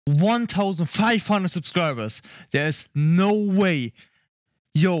1,500 subscribers. There's no way.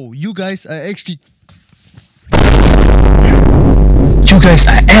 Yo, you guys are actually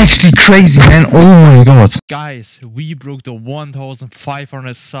crazy, man. Oh my god. Guys, we broke the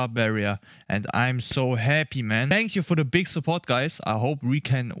 1,500 sub barrier and I'm so happy, man. Thank you for the big support, guys. I hope we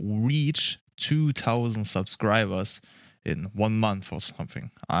can reach 2,000 subscribers in 1 month or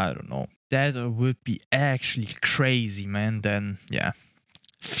something. I don't know. That would be actually crazy, man. Then, yeah.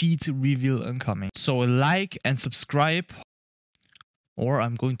 Feed reveal incoming. So like and subscribe or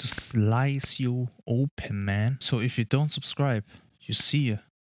I'm going to slice you open, man. So if you don't subscribe, you see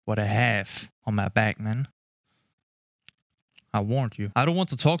what I have on my back, man. I warned you. I don't want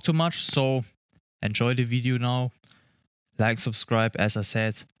to talk too much, so enjoy the video now. Like, subscribe, as I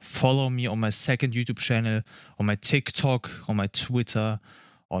said. Follow me on my second YouTube channel, on my TikTok, on my Twitter,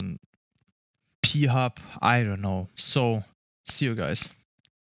 on P-Hub, I don't know. So, see you guys.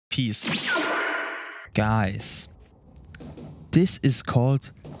 Peace. Guys, this is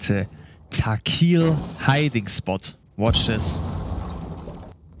called the thaqil hiding spot. Watch this.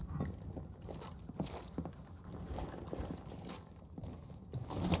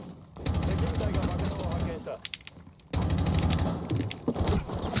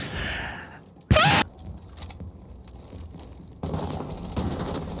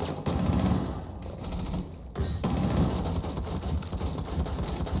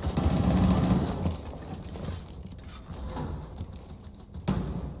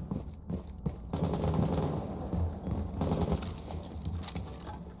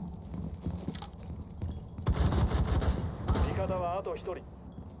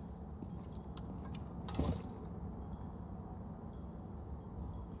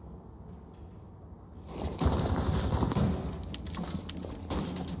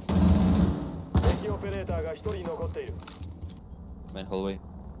 Main hallway.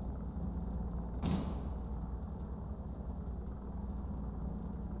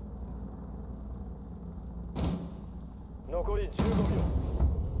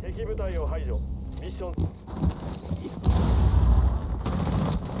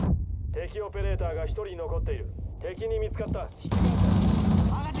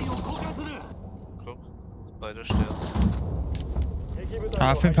 Beide sterben.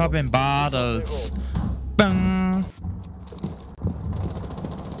 Finka in battles. Bang.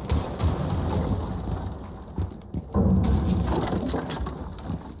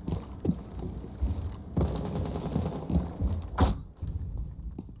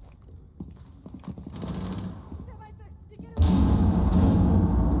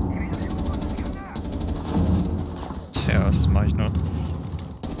 Tja, was mach ich nur?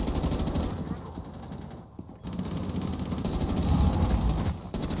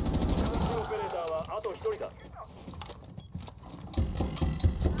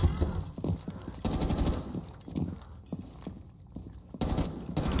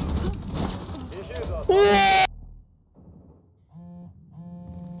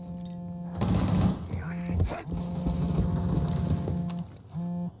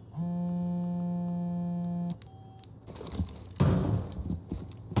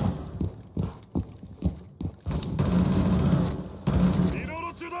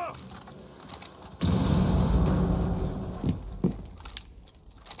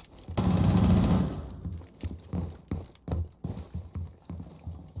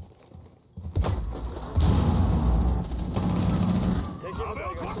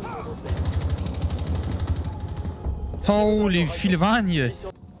 Holy, wie viele waren hier?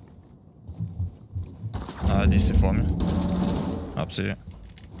 Ah, die ist hier vor mir. Hab sie.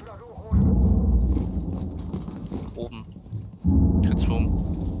 Oben. Gezwungen.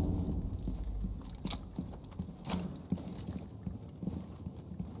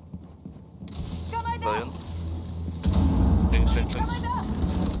 Lion. Links, links, links.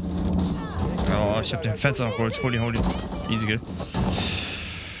 Ja, ich hab den Fenster noch geholt. Holy, holy. Easy kill.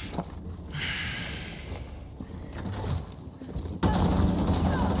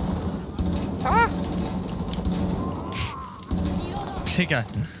 Digga.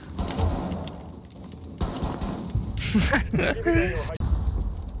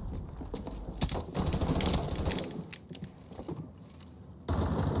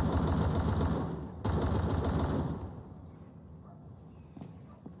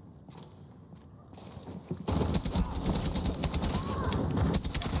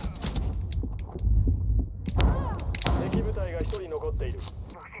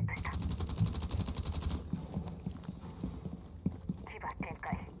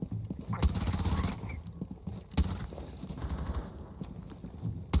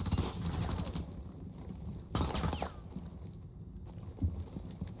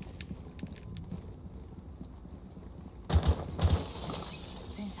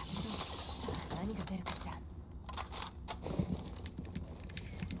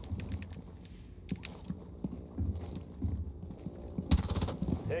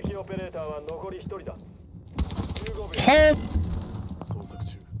 Help!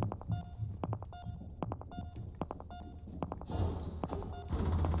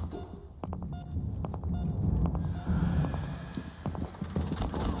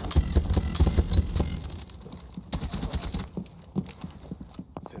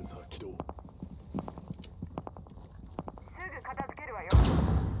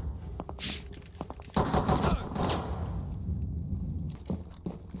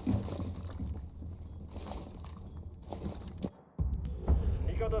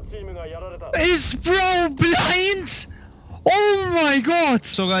 Is bro blind? Oh my god!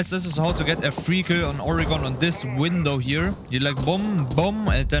 So guys, this is how to get a free kill on Oregon on this window here. You like boom, boom,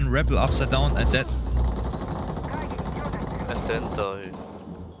 and then rappel upside down and that. And then die.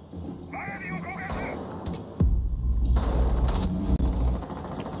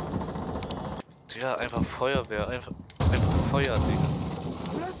 Ja, einfach Feuerwehr, einfach Feuer, Digga.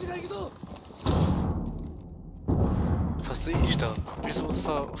 Was sehe ich da? Wieso ist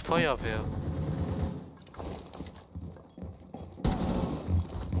da Feuerwehr?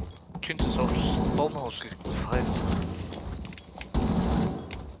 Kind ist aufs Baumhaus gefallen.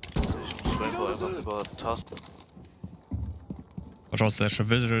 Ich muss Rainbow einfach über Task. Watch out, slash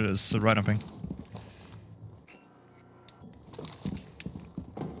visual is right upping.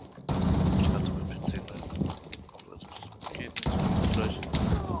 Ich hatte mein PC rein. Aber das geht nicht. Gleich.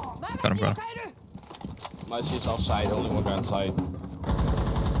 Got him. Most is offside, only one guy inside.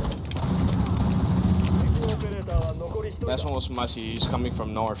 Last one was Messy, he's coming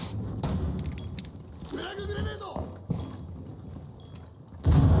from north.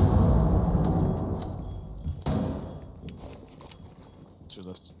 To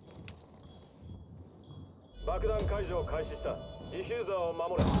left.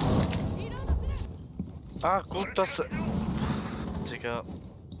 Ah, gut, dass... Digga.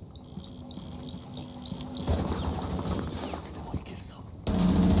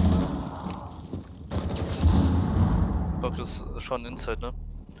 Bock ist schon Inside, ne?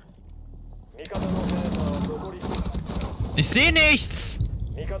 Ich sehe nichts!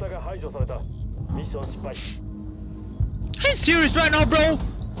 I'm serious right now, bro!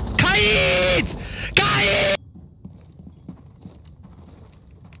 Kite! Kite!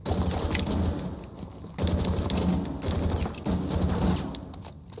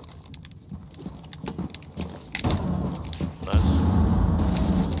 Nice.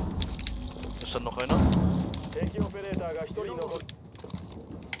 Ist da noch einer?